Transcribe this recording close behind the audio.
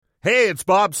Hey, it's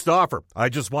Bob Stauffer. I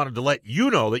just wanted to let you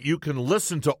know that you can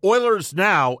listen to Oilers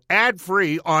Now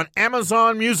ad-free on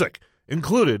Amazon Music,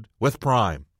 included with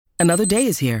Prime. Another day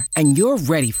is here, and you're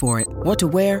ready for it. What to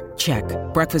wear? Check.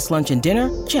 Breakfast, lunch, and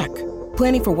dinner? Check.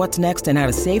 Planning for what's next and how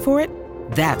to save for it?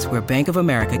 That's where Bank of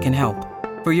America can help.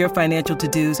 For your financial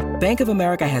to-dos, Bank of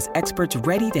America has experts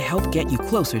ready to help get you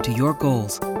closer to your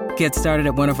goals. Get started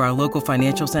at one of our local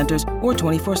financial centers or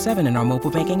 24/7 in our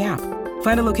mobile banking app.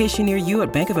 Find a location near you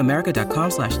at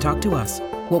bankofamerica.com/talktous.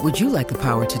 What would you like the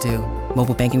power to do?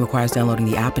 Mobile banking requires downloading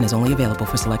the app and is only available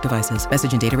for select devices.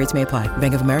 Message and data rates may apply.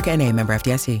 Bank of America N.A., member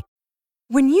FDIC.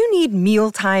 When you need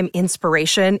mealtime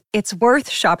inspiration, it's worth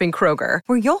shopping Kroger,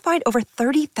 where you'll find over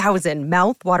 30,000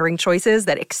 mouth-watering choices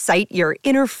that excite your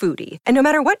inner foodie. And no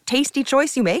matter what tasty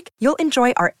choice you make, you'll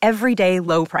enjoy our everyday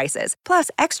low prices, plus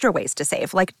extra ways to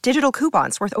save, like digital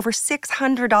coupons worth over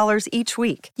 $600 each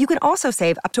week. You can also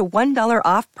save up to $1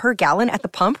 off per gallon at the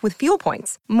pump with fuel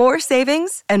points. More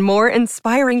savings and more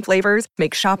inspiring flavors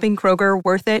make shopping Kroger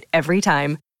worth it every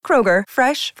time. Kroger,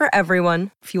 fresh for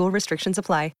everyone. Fuel restrictions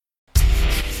apply.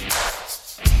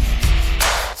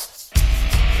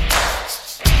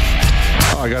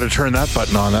 I got to turn that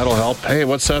button on. That'll help. Hey,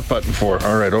 what's that button for?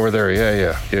 All right, over there.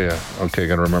 Yeah. Okay,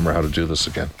 got to remember how to do this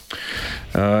again.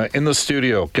 In the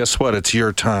studio, guess what? It's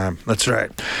your time. That's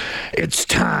right. It's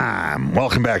time.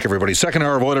 Welcome back, everybody. Second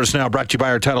hour of Oilers Now, brought to you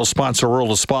by our title sponsor,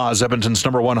 World of Spas, Edmonton's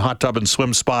 #1 hot tub and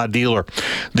swim spa dealer.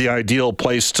 The ideal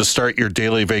place to start your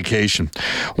daily vacation.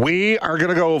 We are going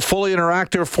to go fully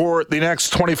interactive for the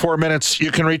next 24 minutes.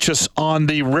 You can reach us on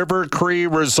the River Cree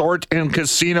Resort and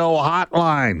Casino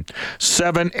hotline,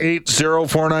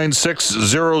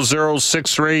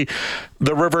 780-496-0063.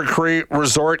 The River Cree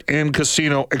Resort and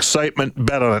Casino. Excitement,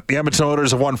 bet on it. The Edmonton Oilers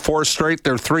have won 4 straight.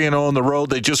 They're 3-0 on the road.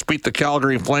 They just beat the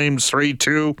Calgary Flames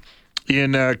 3-2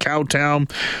 in Cowtown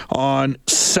on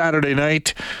Saturday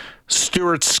night.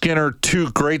 Stuart Skinner,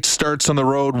 2 great starts on the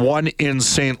road, 1 in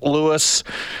St. Louis,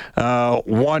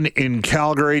 1 in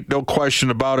Calgary. No question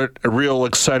about it. A real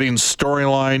exciting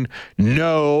storyline.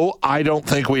 No, I don't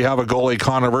think we have a goalie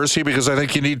controversy because I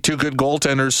think you need 2 good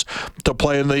goaltenders to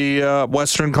play in the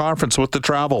Western Conference with the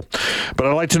travel. But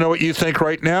I'd like to know what you think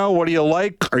right now. What do you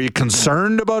like? Are you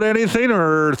concerned about anything,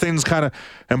 or things kind of...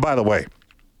 And by the way,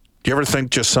 do you ever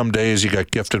think just some days you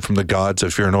got gifted from the gods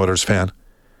if you're an Oilers fan?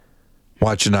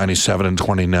 Watching 97 and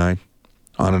 29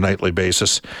 on a nightly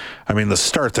basis. I mean, the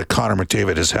start that Connor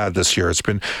McDavid has had this year, it's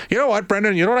been... You know what,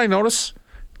 Brendan? You know what I noticed?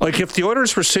 Like, if the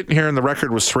Oilers were sitting here and the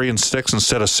record was 3-6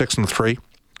 instead of 6-3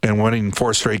 and winning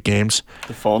 4 straight games...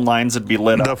 The phone lines would be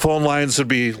lit up. The phone lines would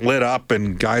be lit up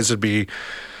and guys would be...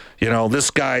 You know,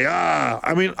 this guy,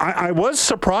 I mean, I was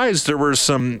surprised there were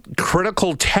some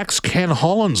critical texts Ken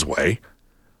Holland's way.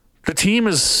 The team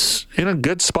is in a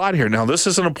good spot here. Now, this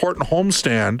is an important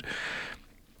homestand.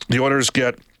 The Oilers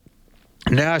get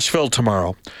Nashville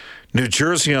tomorrow, New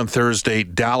Jersey on Thursday,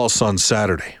 Dallas on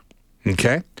Saturday.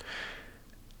 Okay?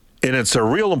 And it's a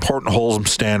real important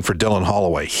homestand for Dylan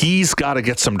Holloway. He's got to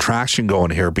get some traction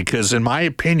going here because, in my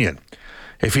opinion,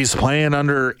 if he's playing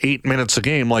under 8 minutes a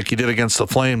game like he did against the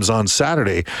Flames on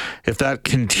Saturday, if that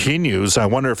continues, I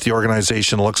wonder if the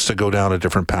organization looks to go down a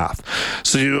different path.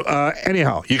 So,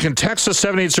 anyhow, you can text us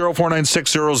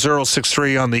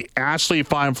 780-496-0063 on the Ashley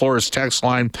Fine Floors text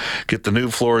line. Get the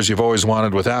new floors you've always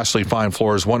wanted with Ashley Fine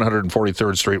Floors,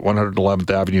 143rd Street,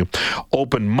 111th Avenue.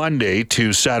 Open Monday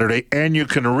to Saturday. And you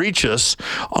can reach us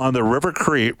on the River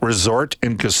Cree Resort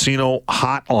and Casino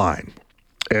hotline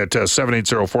at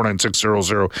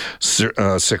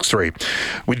 780-496-0063.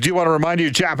 We do want to remind you,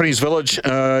 Japanese Village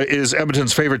is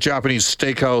Edmonton's favorite Japanese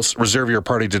steakhouse. Reserve your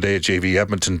party today at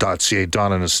jvedmonton.ca.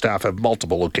 Don and his staff have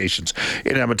multiple locations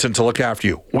in Edmonton to look after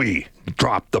you. We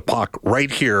drop the puck right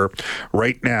here,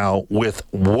 right now, with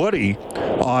Woody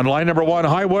on line number 1.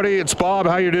 Hi, Woody. It's Bob.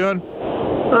 How you doing?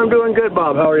 I'm doing good,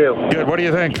 Bob. How are you? Good. What do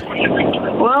you think?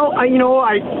 Well,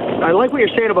 I like what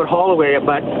you're saying about Holloway,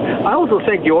 but I also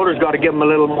think the Oilers got to give him a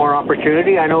little more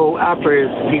opportunity. I know after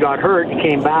he got hurt, he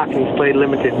came back and he's played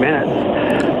limited minutes.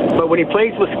 But when he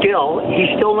plays with skill, he's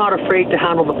still not afraid to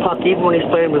handle the puck, even when he's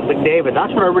playing with McDavid.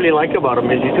 That's what I really like about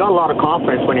him, is he's got a lot of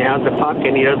confidence when he has the puck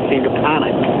and he doesn't seem to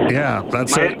panic. Yeah,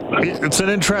 it's an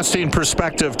interesting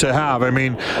perspective to have. I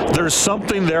mean, there's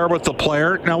something there with the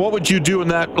player. Now, what would you do in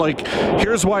that? Like,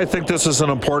 here's why I think this is an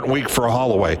important week for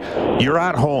Holloway. You're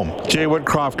at home. Jay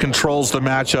Woodcroft can controls the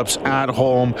matchups at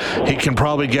home. He can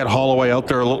probably get Holloway out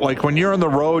there. Like when you're on the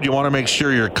road, you want to make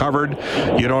sure you're covered.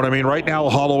 You know what I mean? Right now,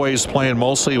 Holloway's playing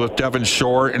mostly with Devon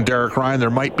Shore and Derek Ryan. There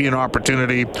might be an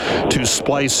opportunity to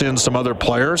splice in some other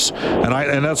players,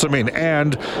 and that's what I mean.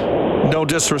 And no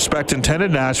disrespect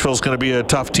intended, Nashville's going to be a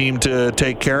tough team to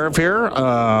take care of here.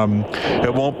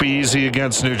 It won't be easy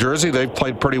against New Jersey. They've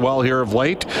played pretty well here of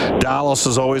late. Dallas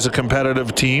is always a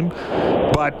competitive team,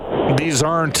 but these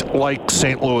aren't like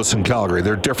St. Louis and Calgary.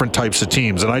 They're different types of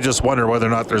teams, and I just wonder whether or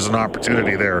not there's an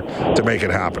opportunity there to make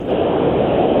it happen.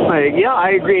 Yeah,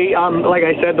 I agree. Like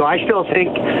I said, though, I still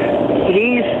think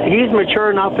he's mature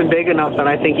enough and big enough that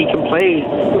I think he can play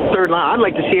third line. I'd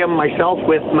like to see him myself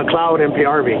with McLeod and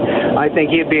PRV. I think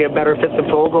he'd be a better fit than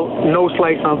Fogle. No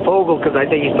slice on Fogle because I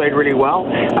think he's played really well.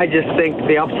 I just think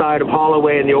the upside of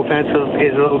Holloway and the offensive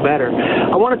is a little better.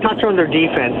 I want to touch on their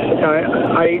defense.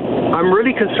 I'm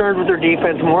really concerned with their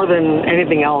defense more than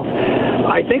anything else.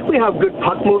 I think we have good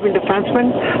puck-moving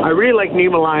defensemen. I really like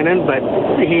Niemelainen, but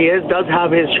he does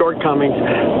have his shortcomings.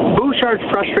 Bouchard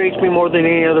frustrates me more than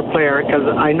any other player because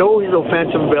I know his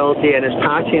offensive ability and his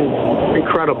passing is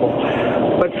incredible.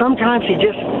 But sometimes he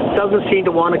just doesn't seem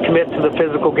to want to commit to the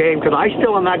physical game because I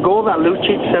still, on that goal that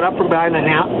Lucic set up from behind the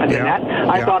net,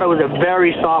 I thought it was a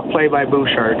very soft play by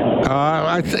Bouchard.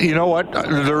 You know what?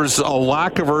 There's a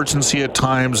lack of urgency at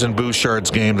times in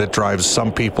Bouchard's game that drives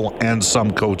some people and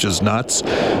some coaches nuts.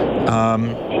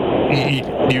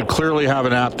 You clearly have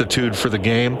an aptitude for the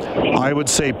game. I would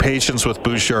say patience with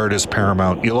Bouchard is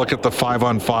paramount. You look at the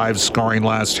 5-on-5 scoring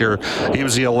last year. He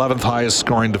was the 11th highest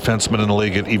scoring defenseman in the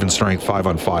league at even strength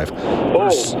 5-on-5.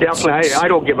 Oh, definitely. I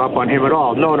don't give up on him at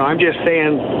all. No, I'm just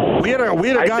saying. We had a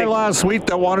guy last week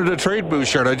that wanted to trade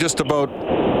Bouchard. I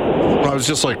was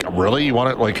just like, really? You want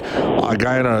it like a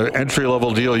guy in an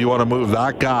entry-level deal? You want to move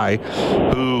that guy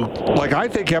who, like, I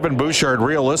think Evan Bouchard,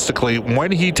 realistically,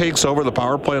 when he takes over the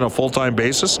power play on a full-time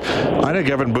basis, I think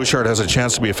Evan Bouchard has a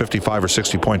chance to be a 55 or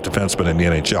 60-point defenseman in the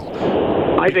NHL.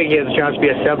 I think he has a chance to be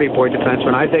a 70-point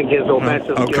defenseman. I think his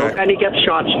offensive skill, and he gets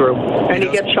shots through. And he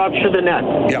gets shots through the net.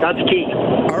 Yep. That's key.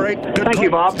 All right. Good Thank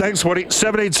you, Bob. Thanks, Woody.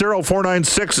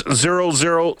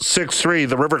 780-496-0063.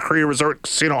 The River Cree Resort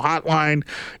Casino hotline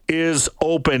is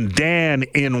open. Dan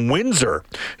in Windsor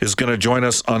is going to join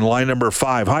us on line number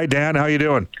 5. Hi, Dan. How you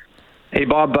doing? Hey,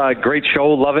 Bob. Great show.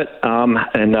 Love it.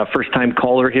 And first-time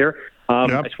caller here.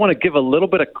 I just want to give a little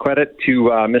bit of credit to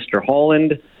Mr.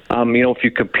 Holland. If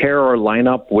you compare our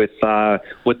lineup with the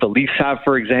Leafs have,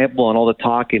 for example, and all the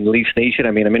talk in Leafs Nation.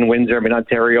 I mean, I'm in Windsor, I'm in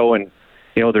Ontario, and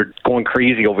they're going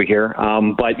crazy over here.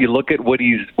 But you look at what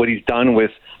he's done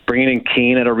with bringing in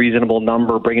Kane at a reasonable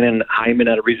number, bringing in Hyman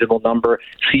at a reasonable number.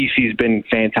 Cece's been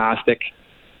fantastic.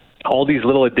 All these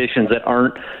little additions that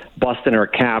aren't busting our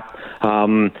cap,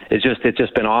 it's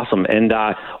just been awesome. And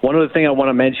one other thing I want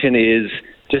to mention is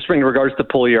just in regards to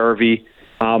Puljujarvi.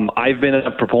 I've been a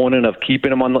proponent of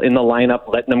keeping him in the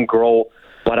lineup, letting him grow,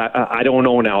 but I don't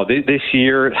know now. This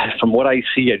year, from what I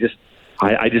see, I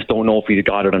just don't know if he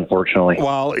got it, unfortunately.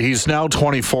 Well, he's now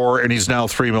 24, and he's now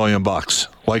 $3 million.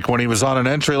 Like when he was on an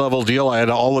entry-level deal, I had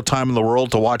all the time in the world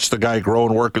to watch the guy grow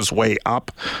and work his way up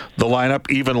the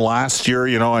lineup. Even last year,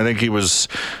 I think he was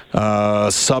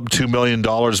sub $2 million,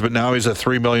 but now he's a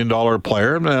 $3 million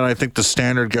player, and I think the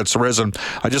standard gets risen.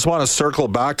 I just want to circle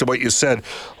back to what you said.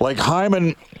 Like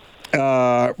Hyman,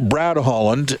 Brad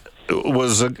Holland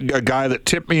was a guy that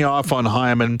tipped me off on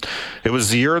Hyman. It was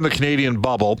the year in the Canadian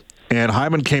bubble. And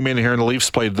Hyman came in here, and the Leafs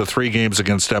played the 3 games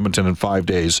against Edmonton in 5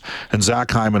 days. And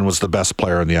Zach Hyman was the best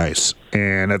player on the ice.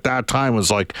 And at that time, it was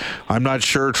like, I'm not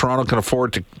sure Toronto can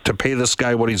afford to pay this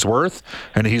guy what he's worth,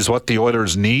 and he's what the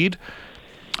Oilers need.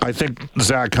 I think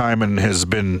Zach Hyman has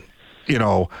been,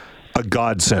 a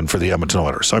godsend for the Edmonton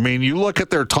Oilers. I mean, you look at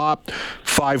their top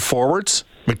 5 forwards,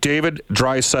 McDavid,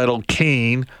 Draisaitl,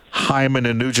 Kane, Hyman,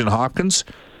 and Nugent-Hopkins.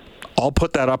 I'll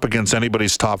put that up against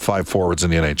anybody's top 5 forwards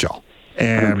in the NHL.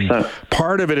 And 100%.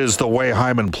 Part of it is the way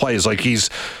Hyman plays. Like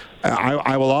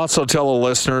I will also tell the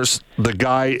listeners, the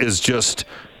guy is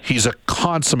he's a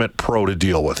consummate pro to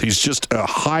deal with. He's just a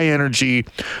high energy,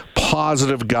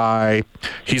 positive guy.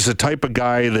 He's the type of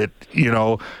guy that,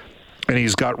 and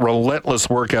he's got relentless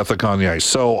work ethic on the ice.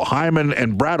 So Hyman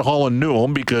and Brad Holland knew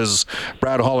him because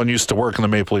Brad Holland used to work in the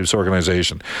Maple Leafs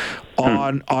organization.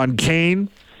 On Kane,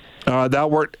 that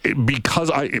worked because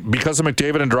of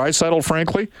McDavid and Draisaitl,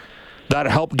 frankly. That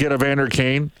helped get Evander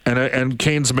Kane, and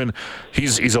Kane's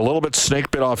he's a little bit snake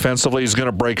bit offensively. He's going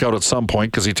to break out at some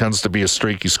point because he tends to be a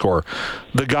streaky scorer.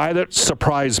 The guy that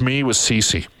surprised me was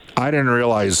Cece. I didn't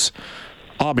realize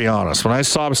I'll be honest. When I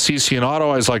saw CeCe in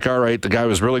Ottawa, I was like, all right, the guy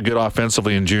was really good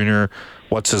offensively in junior.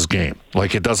 What's his game?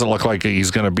 Like, it doesn't look like he's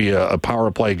going to be a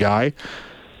power play guy.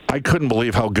 I couldn't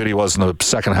believe how good he was in the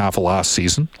second half of last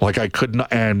season. Like, I couldn't,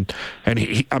 and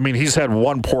he's had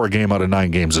one poor game out of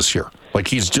 9 games this year. Like,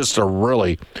 he's just a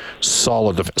really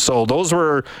solid. So those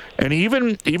were, and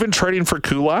even trading for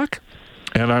Kulak,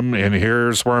 and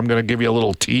here's where I'm going to give you a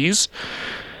little tease.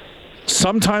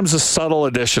 Sometimes the subtle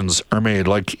additions are made.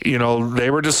 Like, they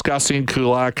were discussing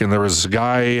Kulak, and there was a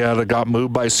guy that got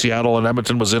moved by Seattle, and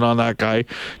Edmonton was in on that guy,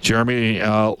 Jeremy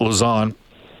Lauzon.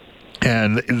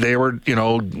 And they were,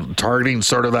 targeting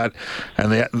sort of that,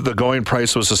 and the going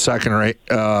price was a second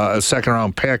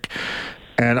round pick.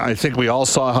 And I think we all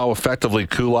saw how effectively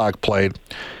Kulak played.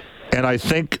 And I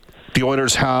think the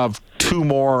Oilers have 2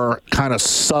 more kind of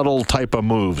subtle type of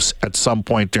moves at some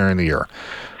point during the year.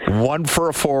 One for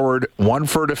a forward, one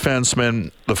for a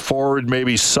defenseman. The forward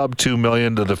maybe sub $2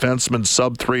 million, the defenseman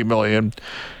sub $3 million.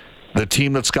 The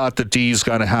team that's got the D is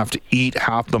going to have to eat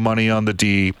half the money on the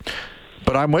D.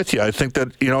 But I'm with you. I think that,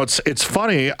 it's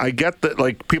funny. I get that,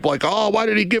 like, people are like, oh, why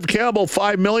did he give Campbell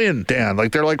 $5 million, Dan?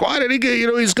 Like, they're like, why did he get,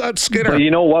 he's got Skinner. But you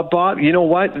know what, Bob? You know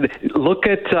what? Look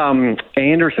at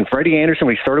Anderson, Freddie Anderson.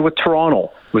 We started with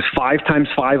Toronto. It was 5 times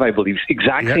 5, I believe.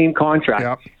 Exact same contract.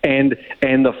 Yep. And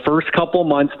the first couple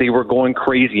months, they were going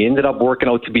crazy. He ended up working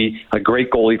out to be a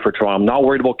great goalie for Toronto. I'm not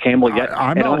worried about Campbell yet.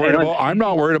 I'm not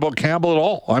worried about Campbell at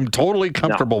all. I'm totally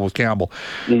comfortable with Campbell.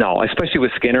 No, especially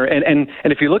with Skinner. And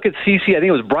if you look at CeCe, I think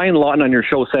it was Brian Lawton on your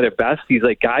show said it best. He's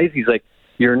like, guys,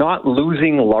 you're not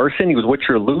losing Larson. He goes, what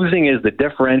you're losing is the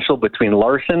differential between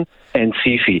Larson and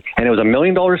CeCe. And it was $1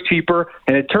 million cheaper.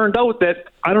 And it turned out that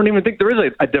I don't even think there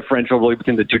is a differential really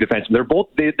between the two defensemen.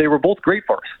 They were both great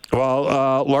for us.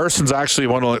 Well, Larson's actually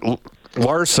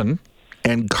Larson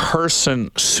and Carson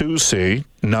Soucy,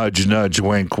 nudge, nudge,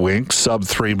 wink, wink, sub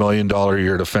 $3 million a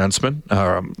year defenseman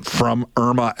from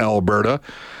Irma, Alberta.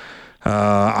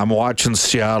 I'm watching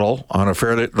Seattle on a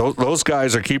fair day. Those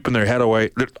guys are keeping their head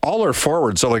away. All their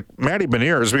forwards. So, like, Matty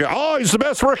Beniers, he's the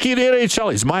best rookie in the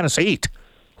NHL. He's -8.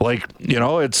 Like,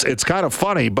 it's kind of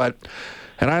funny, but,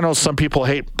 and I know some people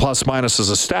hate plus minus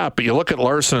as a stat, but you look at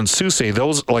Larson and Soucy,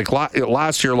 those, like,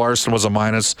 last year Larson was a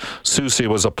minus, Soucy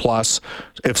was a plus.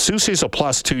 If Soucy's a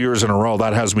plus 2 years in a row,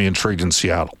 that has me intrigued in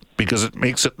Seattle because it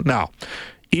makes it, now,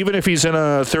 even if he's in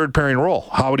a third pairing role,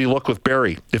 how would he look with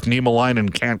Barrie if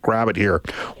Niemelainen can't grab it here?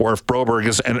 Or if Broberg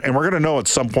is, and we're going to know at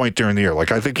some point during the year.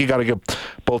 Like, I think you got to give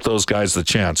both those guys the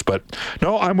chance. But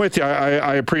no, I'm with you.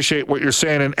 I appreciate what you're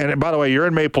saying. And by the way, you're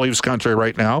in Maple Leafs country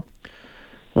right now.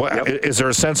 What, yep. Is there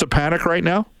a sense of panic right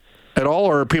now at all?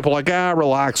 Or are people like,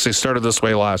 relax, they started this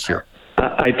way last year?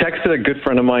 I texted a good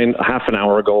friend of mine half an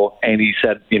hour ago, and he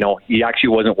said, he actually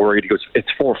wasn't worried. He goes, it's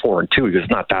 4-4-2. He goes, it's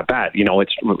not that bad. We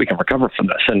can recover from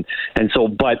this. And so,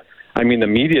 but I mean, the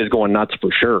media is going nuts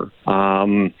for sure.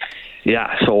 So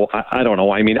I don't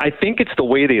know. I mean, I think it's the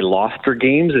way they lost their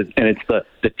games, and it's the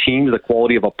teams, the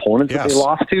quality of opponents that they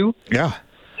lost to. Yeah.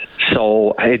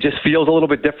 So it just feels a little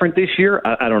bit different this year.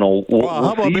 I don't know.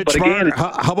 How about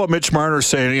Mitch Marner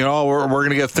saying, we're going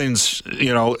to get things,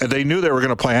 they knew they were going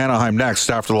to play Anaheim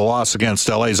next after the loss against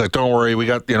LA. He's like, don't worry, we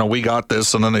got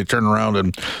this. And then they turn around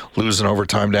and lose in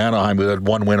overtime to Anaheim. They had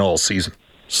 1 win all season.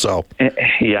 So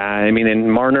yeah, I mean, and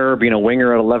Marner being a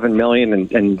winger at $11 million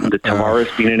and the Tavares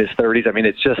being in his 30s. I mean,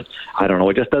 it's just, I don't know.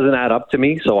 It just doesn't add up to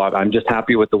me. So I'm just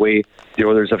happy with the way the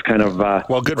Oilers have kind of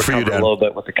good for you, Dan. A little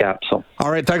bit with the cap. So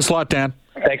all right, thanks a lot, Dan.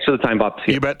 Thanks for the time, Bob.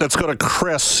 You bet. Let's go to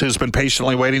Chris, who's been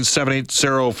patiently waiting.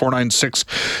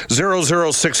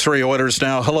 780-496-0063 Oilers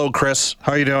now. Hello, Chris.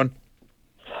 How are you doing?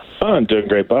 Oh, I'm doing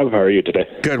great, Bob. How are you today?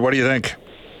 Good. What do you think?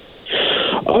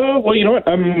 Well, you know what?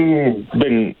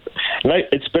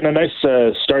 It's been a nice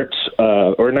start,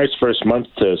 or a nice first month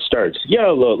to start. Yeah,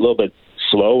 a little bit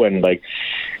slow, and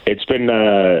it's been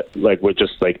with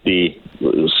just the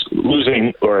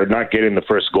losing or not getting the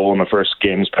first goal in the first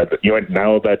games. But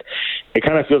now that it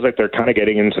kind of feels like they're kind of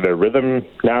getting into their rhythm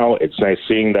now. It's nice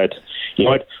seeing that.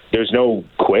 There's no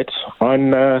quit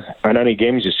on any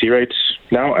games you see right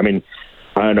now. I mean,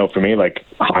 I don't know, for me,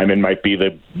 Hyman might be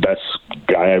the best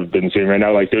guy I've been seeing right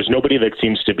now. There's nobody that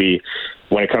seems to be,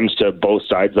 when it comes to both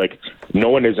sides, no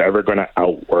one is ever going to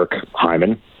outwork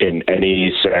Hyman in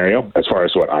any scenario, as far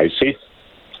as what I see.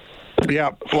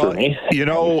 Yeah, well,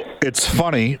 it's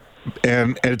funny,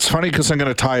 and it's funny because I'm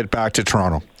going to tie it back to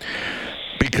Toronto.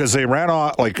 Because they ran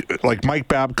off like Mike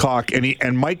Babcock,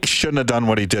 and Mike shouldn't have done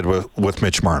what he did with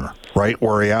Mitch Marner, right?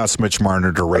 Where he asked Mitch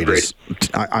Marner to rate us.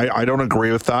 I don't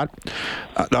agree with that.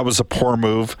 That was a poor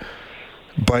move.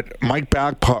 But Mike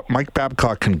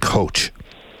Babcock can coach.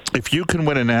 If you can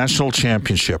win a national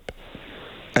championship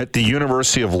at the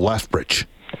University of Lethbridge,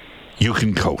 you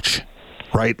can coach.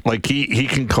 Right? Like he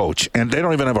can coach, and they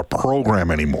don't even have a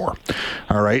program anymore.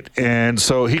 All right. And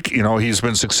so he's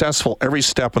been successful every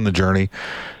step in the journey.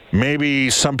 Maybe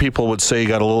some people would say he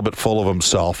got a little bit full of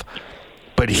himself,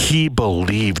 but he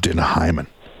believed in Hyman.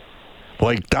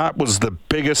 Like, that was the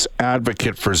biggest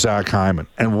advocate for Zach Hyman.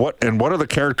 And what are the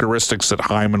characteristics that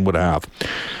Hyman would have?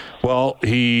 Well,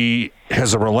 he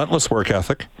has a relentless work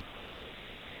ethic,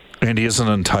 and he isn't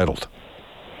entitled.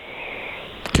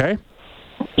 Okay?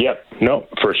 Yep. No,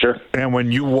 for sure. And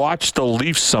when you watch the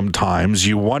Leafs sometimes,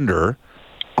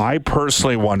 I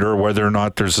personally wonder whether or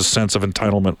not there's a sense of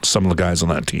entitlement with some of the guys on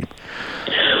that team.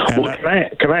 And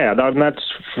can I add on that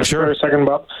for a second,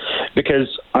 Bob?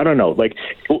 Because, I don't know, like,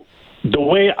 the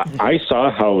way I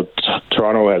saw how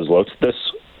Toronto has looked this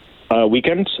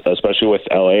weekend, especially with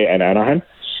LA and Anaheim,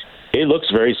 it looks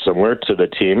very similar to the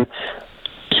team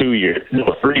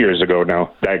 3 years ago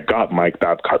now that got Mike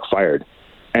Babcock fired.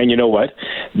 And you know what?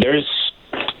 There's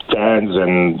fans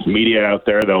and media out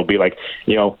there that'll be like,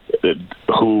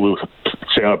 who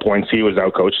say on points he was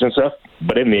outcoached and stuff.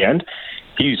 But in the end,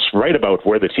 he's right about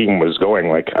where the team was going.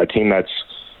 Like, a team that's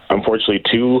unfortunately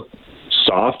too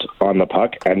soft on the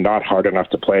puck and not hard enough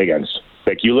to play against.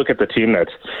 Like, you look at the team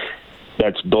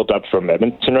that's built up from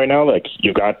Edmonton right now. Like,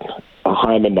 you've got a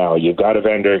Hyman now, you've got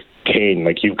Evander Kane,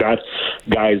 like, you've got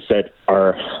guys that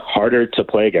are harder to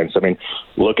play against. I mean,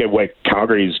 look at what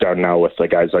Calgary's done now with the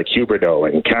guys like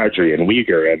Huberdeau and Kadri and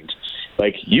Weegar, and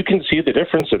like, you can see the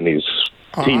difference in these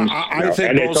teams. I think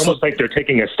and it's almost like they're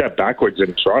taking a step backwards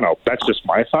in Toronto. That's just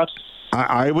my thoughts.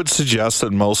 I would suggest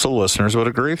that most of the listeners would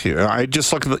agree with you. I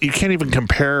just look at you can't even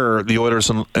compare the Oilers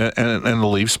and the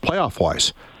Leafs playoff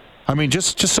wise. I mean,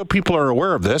 just so people are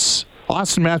aware of this,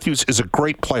 Austin Matthews is a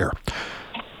great player.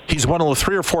 He's one of the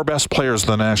 3 or 4 best players in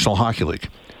the National Hockey League.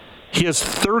 He has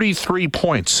 33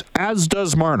 points, as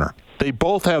does Marner. They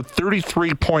both have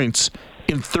 33 points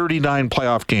in 39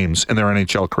 playoff games in their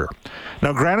NHL career.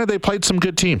 Now, granted, they played some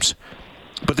good teams,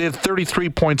 but they had 33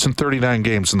 points in 39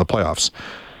 games in the playoffs.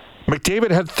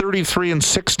 McDavid had 33 and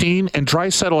 16, and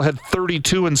Draisaitl had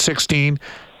 32 and 16,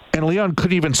 and Leon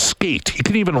couldn't even skate. He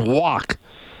couldn't even walk.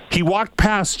 He walked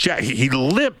past Jack. He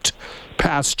limped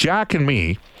past Jack and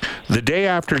me the day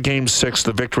after Game 6,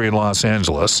 the victory in Los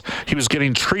Angeles. He was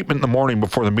getting treatment in the morning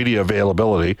before the media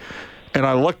availability. And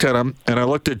I looked at him, and I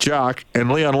looked at Jack, and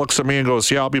Leon looks at me and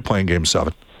goes, yeah, I'll be playing Game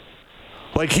 7.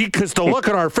 Like, because the look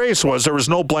on our face was there was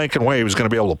no blanking way he was going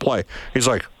to be able to play. He's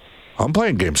like, I'm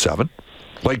playing Game 7.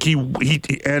 Like,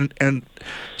 and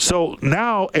so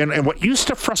now, and what used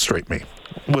to frustrate me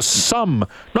was some,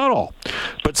 not all,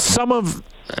 but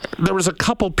there was a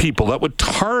couple people that would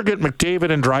target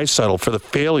McDavid and Draisaitl for the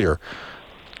failure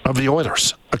of the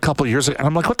Oilers a couple of years ago. And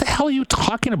I'm like, what the hell are you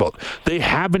talking about? They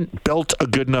haven't built a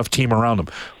good enough team around them.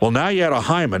 Well, now you had a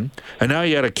Hyman, and now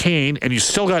you had a Kane, and you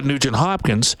still got Nugent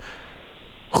Hopkins.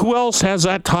 Who else has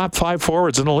that top 5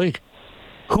 forwards in the league?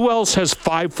 Who else has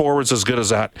 5 forwards as good as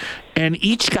that? And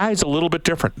each guy's a little bit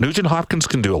different. Nugent Hopkins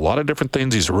can do a lot of different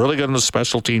things. He's really good in the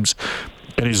special teams,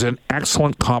 and he's an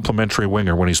excellent complementary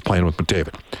winger when he's playing with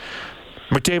McDavid.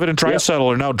 McDavid and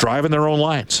Draisaitl are now driving their own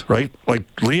lines, right? Like,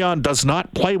 Leon does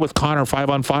not play with Connor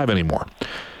 5-on-5 anymore.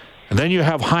 And then you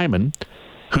have Hyman,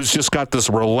 who's just got this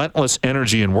relentless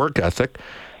energy and work ethic,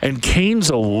 and Kane's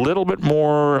a little bit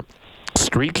more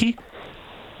streaky,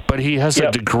 but he has a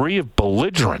degree of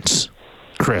belligerence,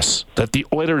 Chris, that the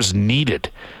Oilers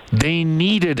needed. They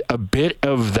needed a bit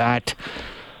of that.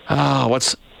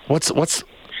 What's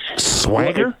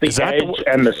swagger? Is that edge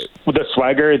and the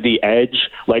swagger, the edge,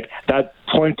 like that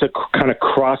point to kind of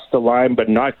cross the line, but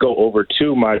not go over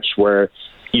too much where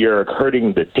you're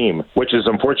hurting the team, which is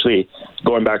unfortunately,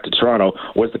 going back to Toronto,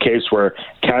 was the case where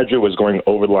Kadri was going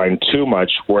over the line too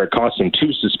much, where it cost him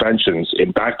 2 suspensions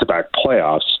in back-to-back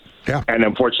playoffs. Yeah. And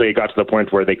unfortunately, it got to the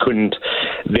point where they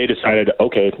decided,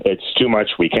 okay, it's too much.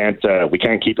 We can't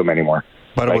keep him anymore.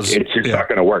 But it's not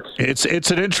going to work. It's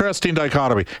an interesting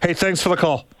dichotomy. Hey, thanks for the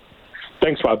call.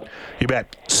 Thanks, Bob. You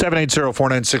bet.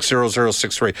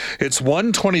 780-496-0063. It's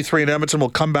 1:23 in Edmonton. We'll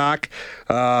come back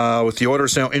with the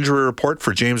Oilers Now injury report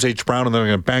for James H. Brown, and then I'm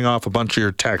going to bang off a bunch of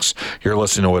your texts. You're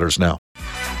listening to Oilers Now.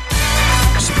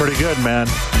 It's pretty good, man.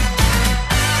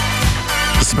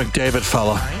 This McDavid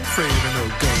fella. I ain't afraid of no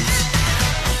ghosts.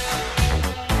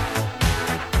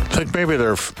 I think maybe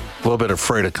they're a little bit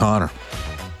afraid of Connor.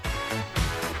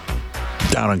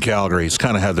 Down in Calgary, he's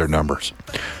kind of had their numbers.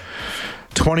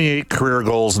 28 career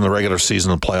goals in the regular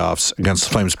season and playoffs against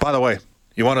the Flames. By the way,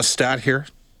 you want a stat here?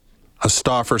 A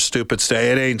Stauffer stupid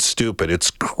stat? It ain't stupid.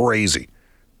 It's crazy.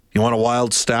 You want a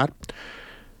wild stat?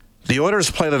 The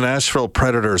Oilers play the Nashville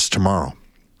Predators tomorrow.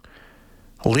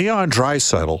 Leon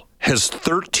Draisaitl has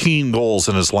 13 goals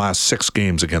in his last 6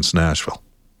 games against Nashville.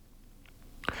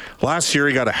 Last year,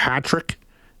 he got a hat trick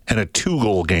and a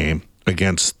 2-goal game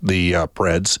against the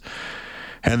Preds.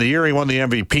 And the year he won the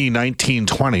MVP,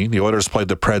 1920, the Oilers played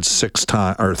the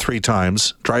Preds 3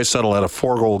 times. Draisaitl had a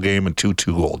 4-goal game and 2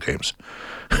 2-goal games.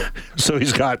 So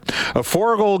he's got a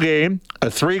 4-goal game, a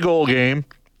 3-goal game,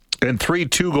 and 3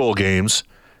 2-goal games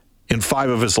in 5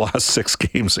 of his last 6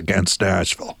 games against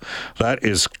Nashville. That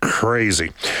is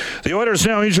crazy. The Oilers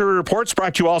Now Injury Reports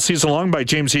brought to you all season long by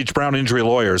James H. Brown Injury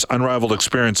Lawyers. Unrivaled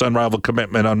experience, unrivaled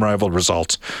commitment, unrivaled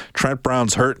results. Trent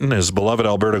Brown's hurting. His beloved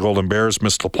Alberta Golden Bears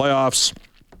missed the playoffs.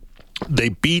 They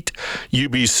beat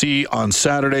UBC on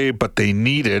Saturday, but they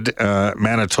needed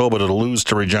Manitoba to lose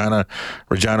to Regina.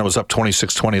 Regina was up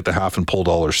 26-20 at the half and pulled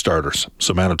all their starters,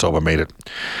 so Manitoba made it.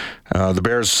 The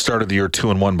Bears started the year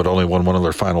 2-1, but only won one of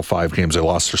their final 5 games. They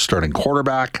lost their starting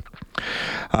quarterback.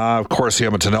 Of course, the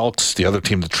Edmonton Elks, the other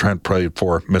team that Trent played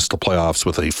for, missed the playoffs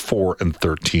with a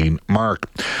 4-13 mark.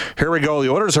 Here we go. The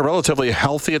Oilers are relatively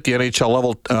healthy at the NHL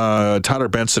level. Tyler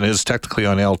Benson is technically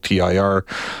on LTIR.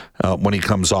 When he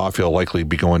comes off, he'll likely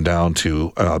be going down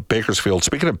to Bakersfield.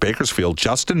 Speaking of Bakersfield,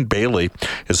 Justin Bailey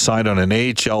is signed on an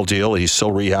AHL deal. He's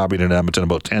still rehabbing in Edmonton.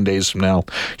 About 10 days from now,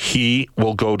 he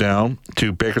will go down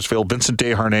to Bakersfield. Vincent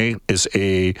Desharnais is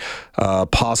a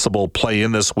possible play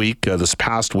in this week. This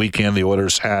past weekend, the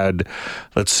Oilers had,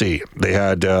 they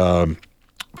had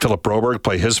Philip Broberg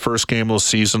play his first game of the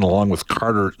season along with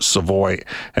Carter Savoy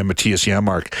and Matthias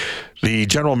Janmark. The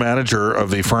general manager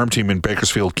of the farm team in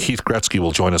Bakersfield, Keith Gretzky,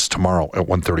 will join us tomorrow at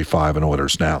 1:35 in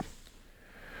Oilers Now.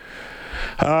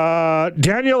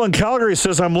 Daniel in Calgary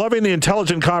says, I'm loving the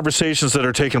intelligent conversations that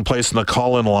are taking place in the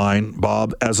call-in line,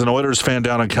 Bob. As an Oilers fan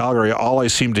down in Calgary, all I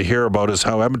seem to hear about is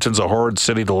how Edmonton's a horrid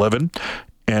city to live in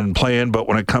and play in, but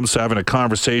when it comes to having a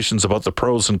conversations about the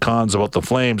pros and cons about the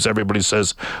Flames, everybody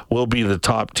says we'll be the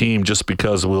top team just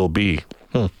because we'll be.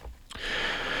 You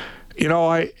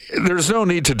know, there's no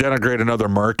need to denigrate another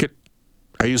market.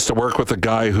 I used to work with a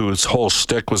guy whose whole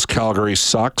shtick was Calgary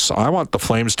sucks. I want the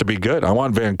Flames to be good. I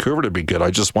want Vancouver to be good.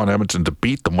 I just want Edmonton to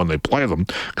beat them when they play them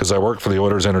because I work for the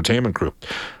Oilers Entertainment Group.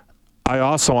 I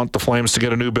also want the Flames to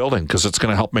get a new building because it's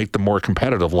going to help make them more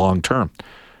competitive long term.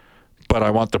 But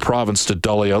I want the province to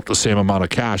dolly out the same amount of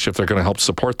cash if they're going to help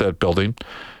support that building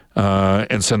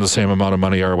and send the same amount of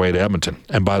money our way to Edmonton.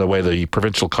 And by the way, the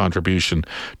provincial contribution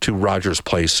to Rogers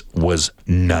Place was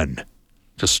none.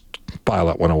 Just file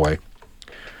that one away.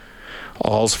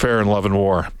 All's fair in love and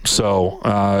war.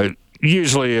 So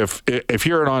usually if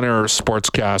you're an on-air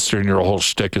sportscaster and your whole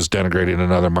shtick is denigrating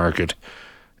another market,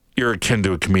 you're akin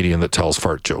to a comedian that tells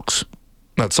fart jokes.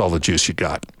 That's all the juice you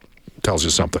got. Tells you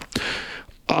something.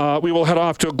 We will head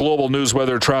off to a global news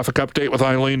weather traffic update with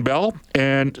Eileen Bell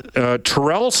and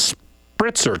Terrell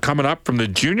Spritzer coming up from the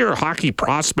Junior Hockey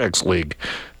Prospects League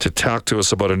to talk to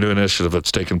us about a new initiative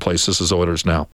that's taking place. This is Oilers Now.